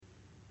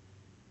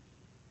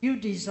You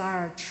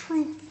desire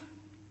truth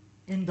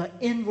in the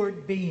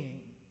inward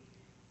being.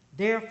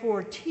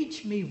 Therefore,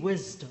 teach me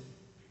wisdom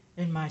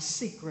in my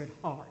secret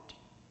heart.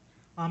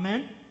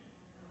 Amen.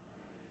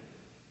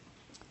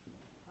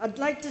 I'd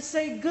like to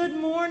say good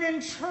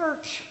morning,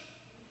 church.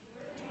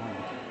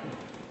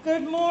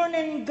 Good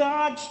morning,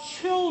 God's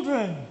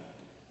children.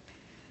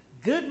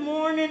 Good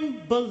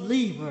morning,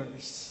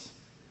 believers.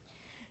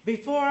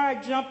 Before I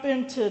jump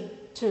into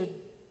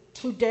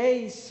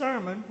today's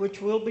sermon,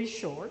 which will be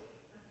short,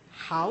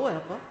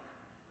 however,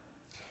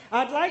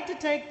 I'd like to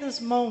take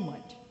this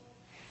moment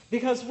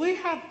because we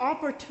have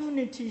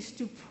opportunities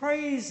to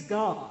praise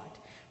God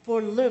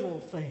for little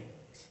things.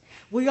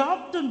 We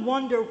often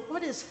wonder,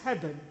 what is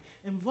heaven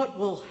and what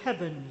will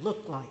heaven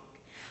look like?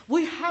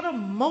 We had a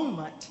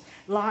moment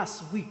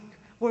last week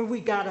where we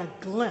got a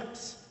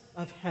glimpse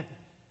of heaven.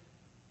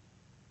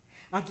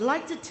 I'd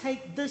like to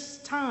take this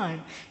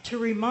time to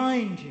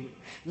remind you,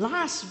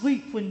 last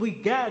week when we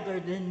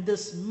gathered in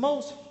this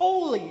most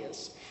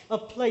holiest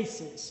of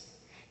places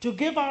to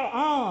give our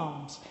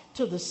alms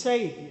to the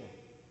Savior,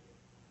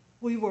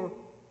 we were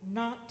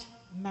not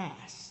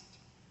masked.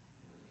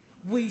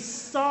 We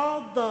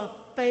saw the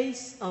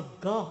face of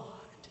God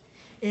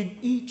in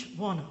each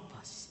one of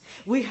us.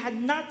 We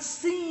had not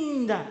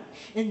seen that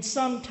in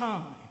some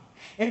time,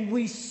 and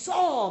we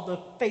saw the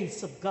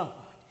face of God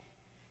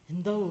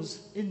in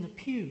those in the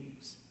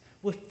pews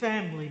with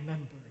family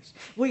members.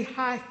 We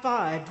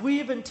high-fived. We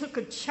even took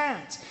a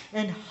chance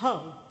and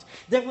hugged.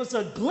 There was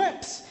a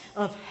glimpse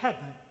of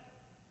heaven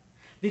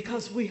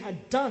because we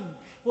had done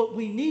what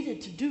we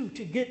needed to do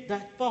to get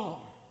that far.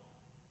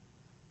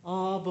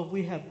 Oh, but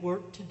we have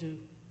work to do.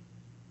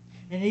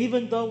 And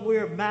even though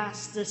we're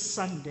masked this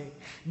Sunday,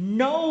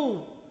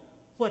 know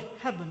what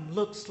heaven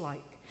looks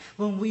like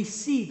when we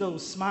see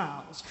those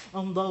smiles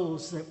on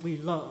those that we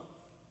love.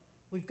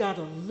 We've got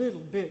a little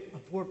bit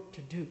of work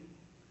to do.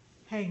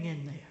 Hang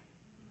in there.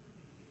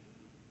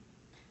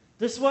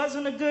 This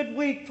wasn't a good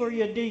week for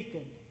your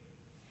deacon.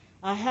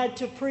 I had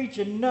to preach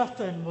and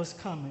nothing was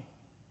coming.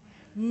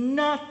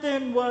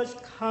 Nothing was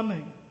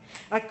coming.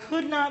 I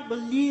could not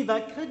believe,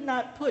 I could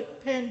not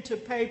put pen to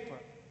paper.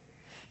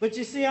 But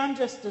you see, I'm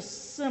just a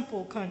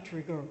simple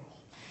country girl.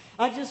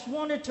 I just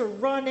wanted to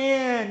run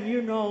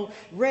in,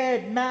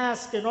 red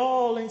mask and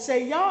all, and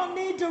say, y'all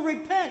need to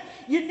repent.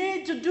 You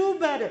need to do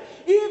better.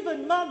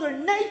 Even Mother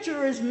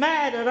Nature is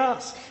mad at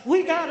us.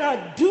 We got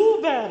to do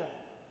better.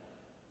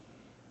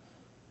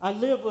 I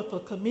live with a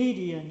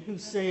comedian who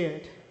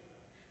said,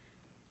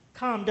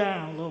 calm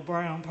down, little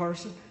brown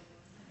person.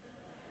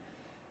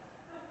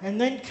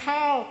 And then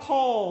Kyle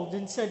called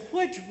and said,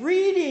 which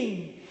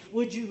reading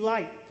would you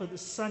like for the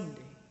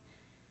Sunday?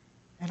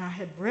 And I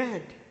had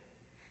read,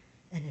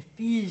 and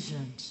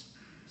Ephesians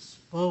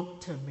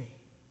spoke to me.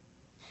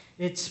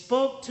 It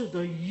spoke to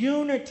the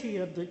unity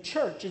of the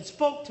church. It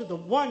spoke to the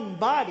one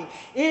body.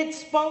 It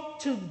spoke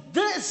to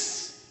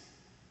this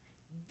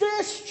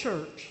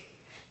church.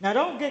 Now,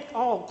 don't get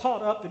all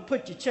caught up and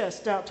put your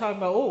chest out talking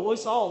about, oh,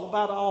 it's all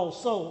about all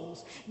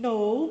souls.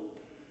 No,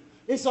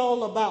 it's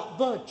all about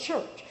the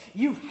church.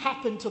 You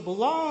happen to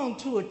belong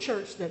to a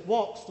church that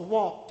walks the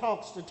walk,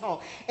 talks the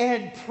talk,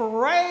 and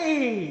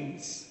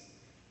prays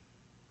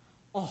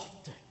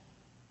often.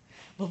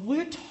 But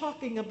we're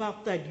talking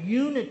about that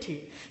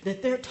unity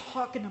that they're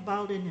talking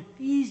about in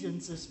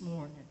Ephesians this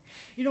morning.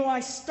 I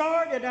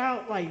started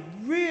out like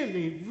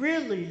really,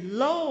 really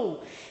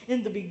low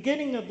in the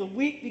beginning of the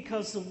week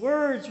because the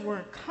words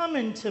weren't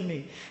coming to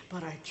me.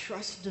 But I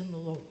trust in the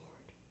Lord.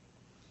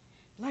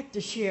 I'd like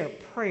to share a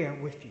prayer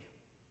with you.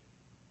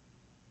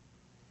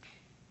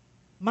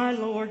 My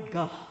Lord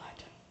God,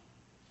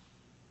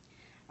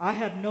 I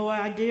have no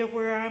idea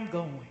where I'm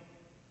going.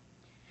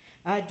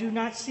 I do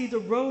not see the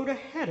road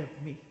ahead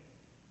of me.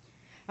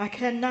 I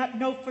cannot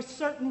know for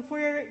certain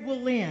where it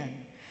will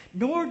end,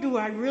 nor do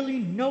I really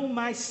know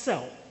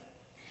myself.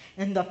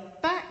 And the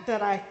fact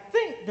that I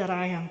think that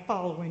I am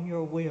following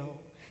your will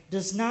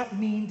does not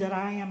mean that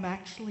I am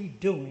actually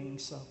doing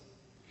so.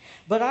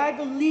 But I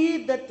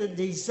believe that the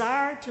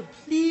desire to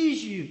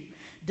please you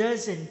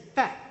does in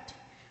fact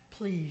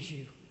please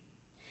you.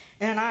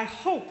 And I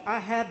hope I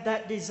have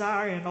that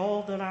desire in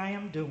all that I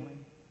am doing.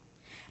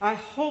 I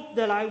hope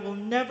that I will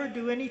never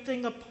do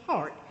anything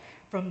apart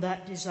from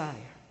that desire.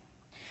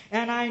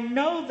 And I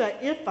know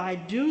that if I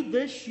do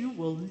this, you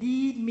will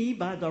lead me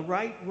by the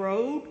right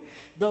road,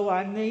 though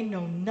I may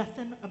know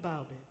nothing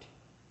about it.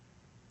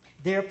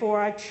 Therefore,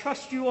 I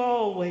trust you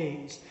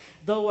always,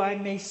 though I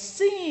may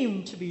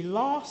seem to be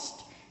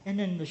lost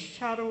and in the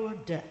shadow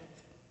of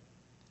death.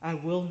 I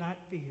will not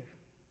fear,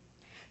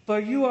 for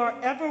you are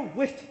ever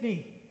with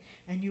me,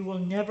 and you will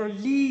never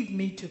leave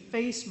me to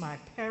face my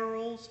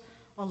perils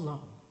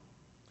alone.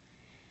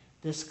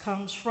 This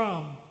comes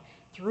from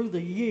Through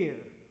the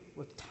Year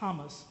with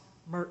Thomas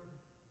Merton.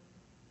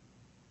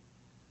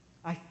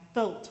 I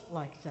felt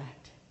like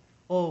that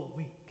all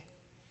week.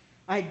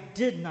 I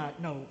did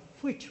not know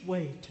which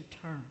way to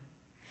turn.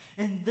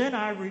 And then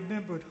I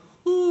remembered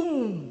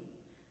whom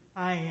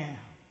I am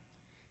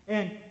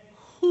and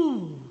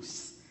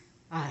whose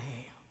I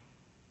am.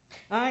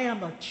 I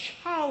am a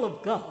child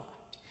of God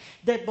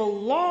that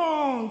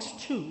belongs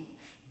to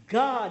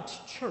God's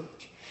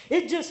church.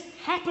 It just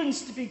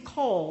happens to be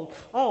called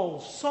All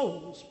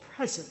Souls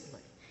presently.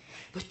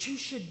 But you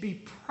should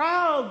be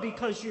proud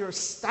because you're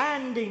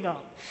standing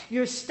up.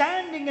 You're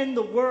standing in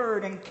the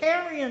Word and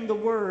carrying the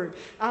Word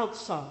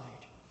outside.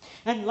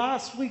 And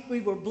last week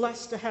we were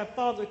blessed to have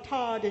Father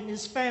Todd and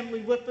his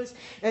family with us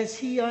as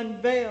he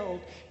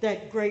unveiled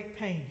that great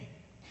painting.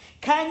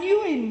 Can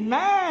you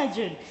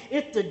imagine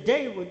if the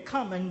day would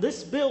come and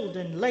this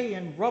building lay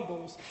in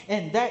rubble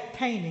and that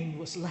painting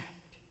was left?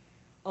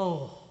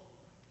 Oh,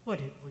 what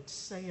it would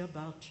say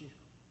about you.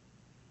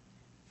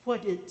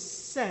 What it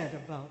said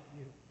about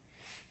you.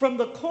 From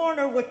the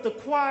corner with the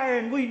choir,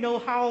 and we know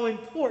how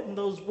important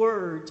those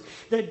words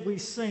that we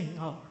sing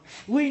are.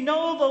 We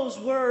know those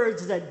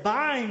words that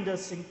bind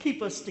us and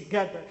keep us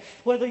together.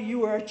 Whether you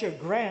were at your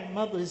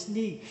grandmother's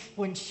knee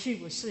when she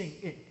was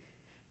singing,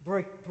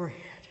 break bread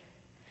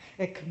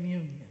at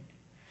communion.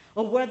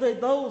 Or whether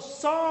those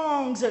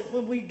songs that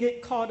when we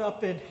get caught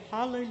up in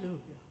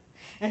hallelujah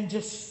and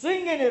just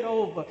singing it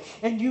over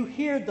and you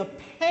hear the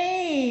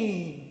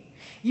pain,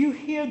 you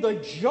hear the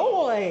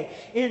joy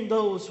in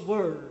those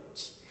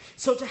words.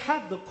 So to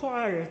have the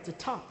choir at the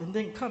top and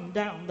then come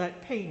down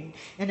that painting,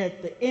 and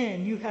at the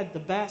end you had the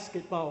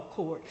basketball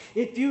court.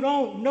 If you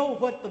don't know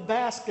what the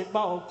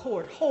basketball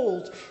court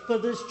holds for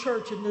this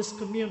church and this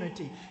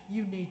community,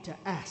 you need to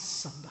ask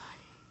somebody.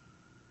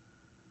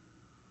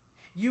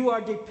 You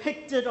are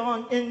depicted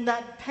in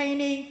that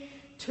painting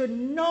to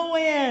no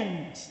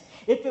end.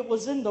 If it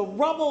was in the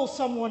rubble,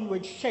 someone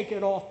would shake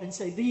it off and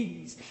say,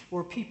 these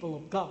were people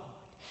of God.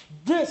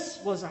 This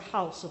was a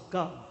house of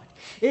God.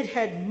 It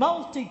had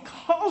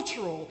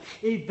multicultural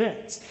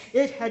events.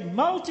 It had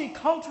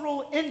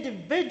multicultural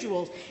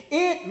individuals.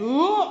 It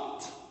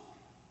looked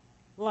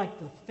like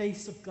the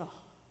face of God.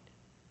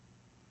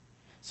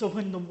 So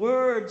when the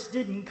words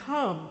didn't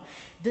come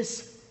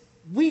this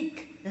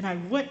week, and I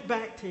went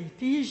back to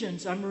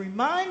Ephesians, I'm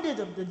reminded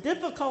of the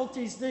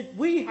difficulties that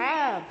we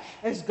have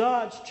as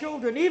God's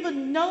children.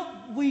 Even though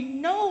we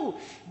know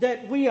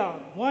that we are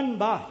one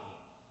body,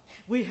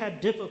 we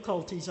have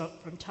difficulties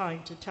up from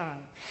time to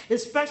time,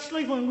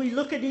 especially when we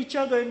look at each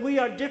other and we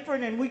are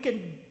different and we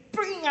can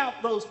bring out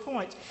those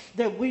points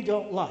that we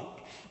don't like.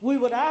 We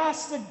would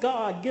ask that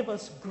God give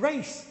us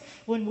grace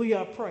when we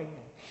are praying.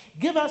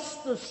 Give us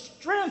the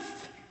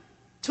strength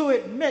to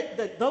admit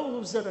that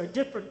those that are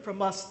different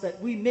from us, that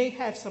we may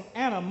have some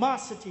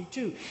animosity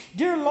to.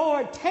 Dear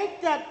Lord,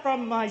 take that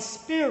from my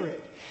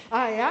spirit.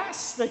 I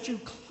ask that you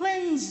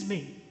cleanse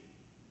me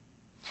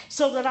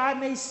so that I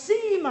may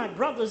see my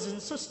brothers and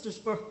sisters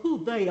for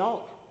who they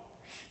are,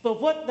 for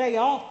what they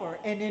offer,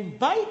 and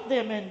invite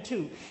them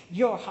into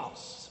your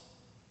house.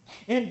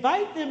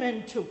 Invite them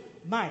into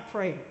my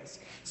prayers.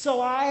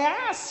 So I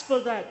ask for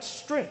that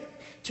strength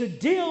to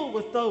deal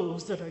with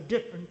those that are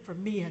different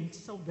from me, and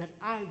so that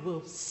I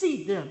will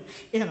see them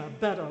in a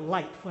better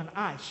light when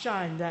I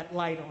shine that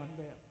light on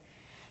them.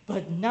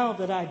 But now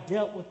that I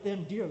dealt with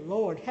them, dear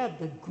Lord, have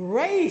the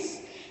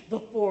grace, the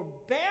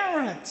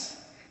forbearance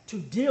to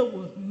deal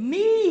with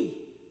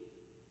me.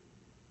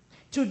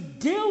 To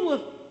deal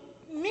with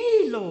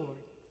me, Lord.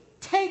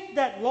 Take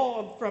that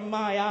log from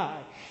my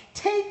eye.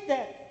 Take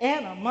that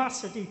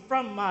animosity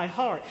from my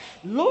heart.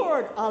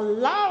 Lord,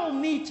 allow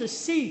me to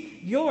see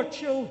your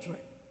children.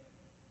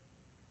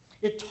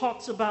 It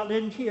talks about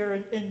in here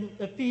in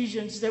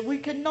Ephesians that we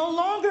can no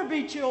longer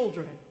be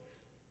children.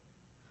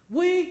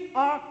 We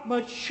are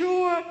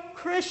mature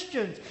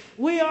Christians.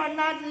 We are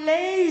not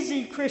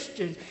lazy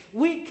Christians.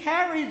 We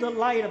carry the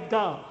light of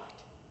God.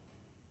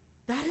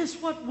 That is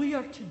what we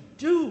are to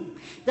do.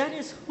 That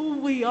is who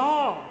we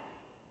are.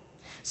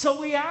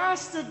 So we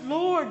ask that,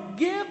 Lord,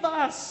 give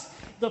us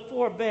the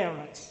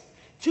forbearance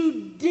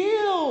to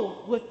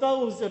deal with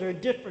those that are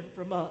different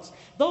from us,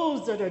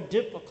 those that are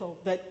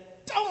difficult,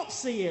 that don't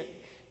see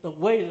it the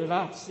way that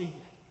I see it,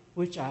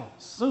 which I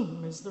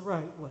assume is the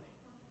right way.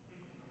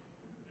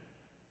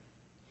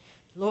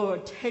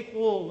 Lord, take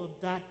all of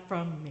that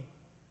from me.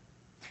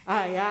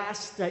 I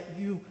ask that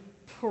you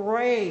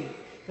pray,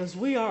 because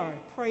we are a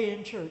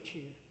praying church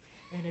here.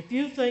 And if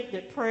you think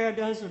that prayer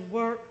doesn't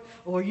work,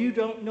 or you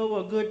don't know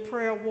a good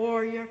prayer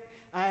warrior,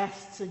 I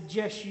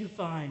suggest you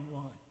find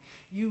one.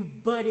 You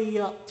buddy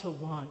up to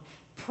one.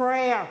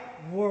 Prayer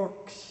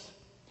works.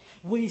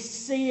 We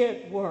see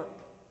it work.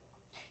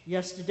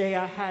 Yesterday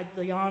I had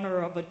the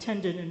honor of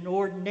attending an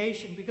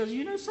ordination because,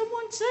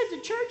 someone said the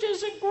church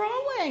isn't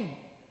growing.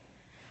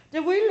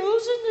 That we're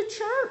losing the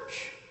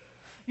church.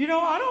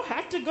 I don't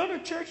have to go to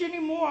church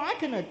anymore. I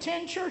can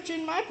attend church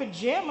in my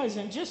pajamas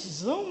and just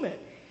Zoom it.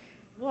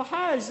 Well,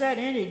 how is that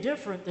any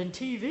different than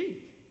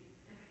TV?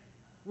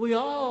 We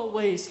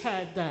always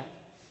had that.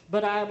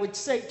 But I would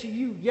say to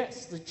you,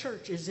 yes, the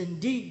church is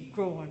indeed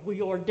growing.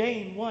 We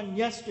ordained one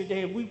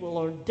yesterday, and we will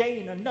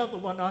ordain another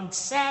one on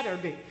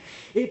Saturday.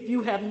 If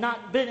you have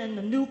not been in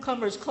the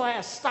newcomers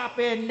class, stop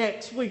in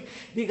next week,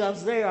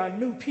 because there are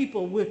new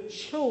people with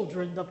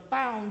children. The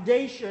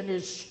foundation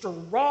is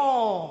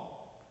strong.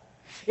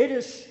 It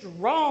is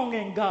strong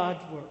in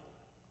God's word.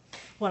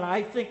 When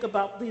I think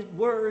about the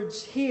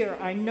words here,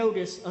 I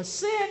notice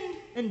ascend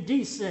and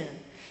descend.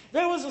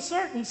 There was a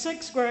certain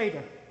sixth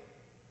grader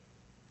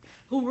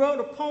who wrote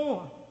a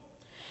poem,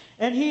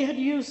 and he had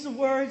used the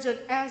words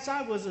that as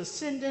I was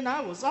ascending, I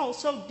was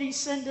also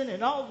descending,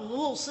 and all the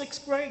little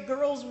sixth grade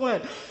girls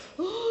went,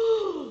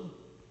 ooh.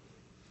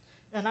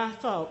 And I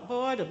thought,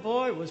 boy, the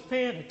boy was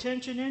paying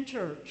attention in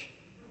church.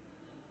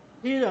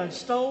 He done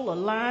stole a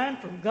line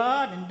from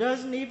God and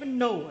doesn't even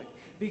know it,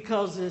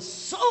 because it's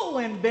so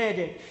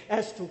embedded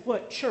as to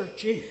what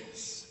church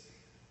is.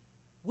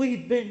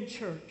 We've been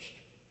churched.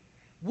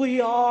 We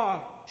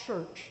are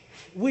church.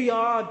 We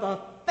are the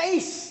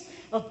face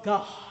of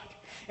God.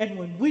 And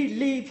when we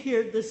leave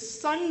here this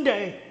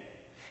Sunday,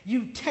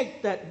 you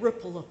take that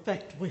ripple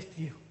effect with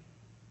you.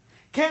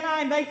 Can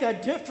I make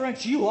a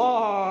difference? You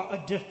are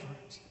a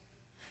difference.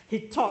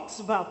 He talks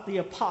about the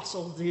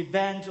apostles, the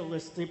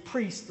evangelists, the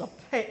priests,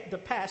 the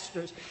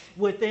pastors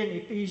within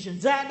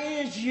Ephesians. That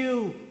is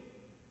you.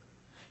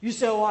 You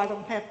say, oh, I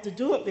don't have to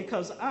do it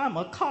because I'm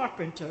a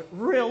carpenter.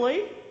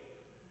 Really?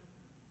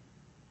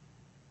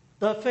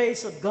 The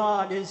face of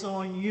God is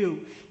on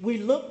you. We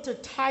look to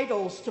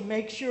titles to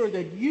make sure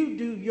that you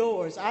do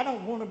yours. I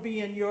don't want to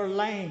be in your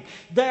lane.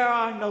 There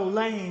are no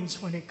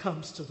lanes when it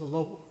comes to the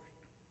Lord.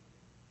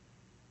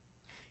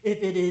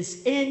 If it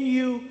is in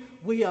you,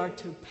 we are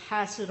to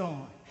pass it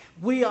on.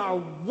 We are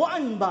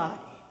one body.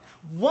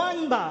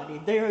 One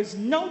body. There is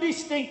no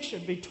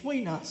distinction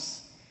between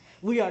us.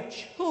 We are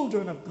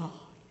children of God.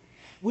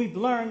 We've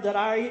learned that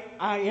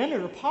our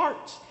inner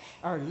parts,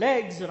 our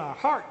legs and our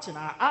hearts and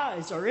our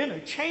eyes are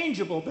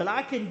interchangeable, but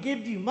I can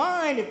give you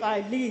mine if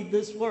I leave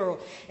this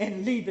world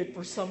and leave it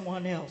for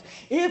someone else.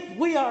 If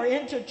we are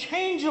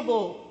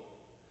interchangeable,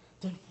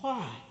 then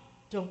why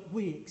don't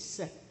we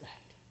accept that?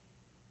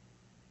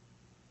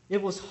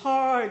 It was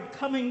hard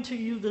coming to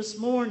you this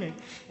morning,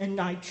 and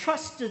I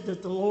trusted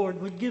that the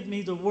Lord would give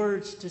me the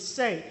words to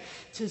say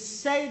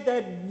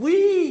that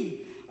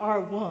we are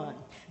one.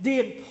 The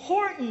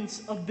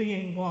importance of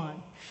being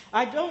one.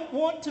 I don't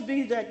want to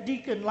be that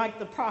deacon like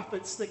the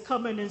prophets that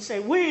come in and say,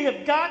 we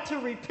have got to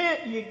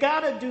repent, you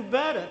got to do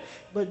better.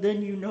 But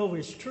then you know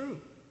it's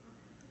true.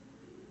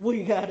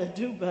 We got to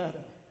do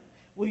better.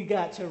 We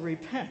got to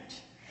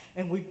repent.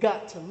 And we've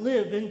got to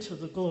live into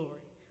the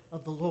glory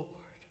of the Lord.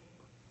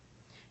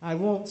 I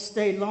won't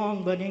stay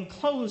long, but in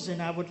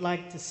closing, I would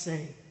like to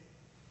say,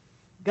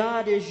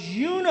 God is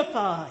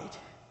unified.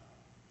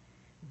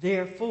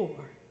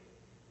 Therefore,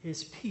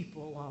 his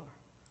people are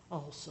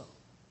also.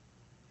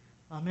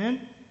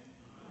 Amen.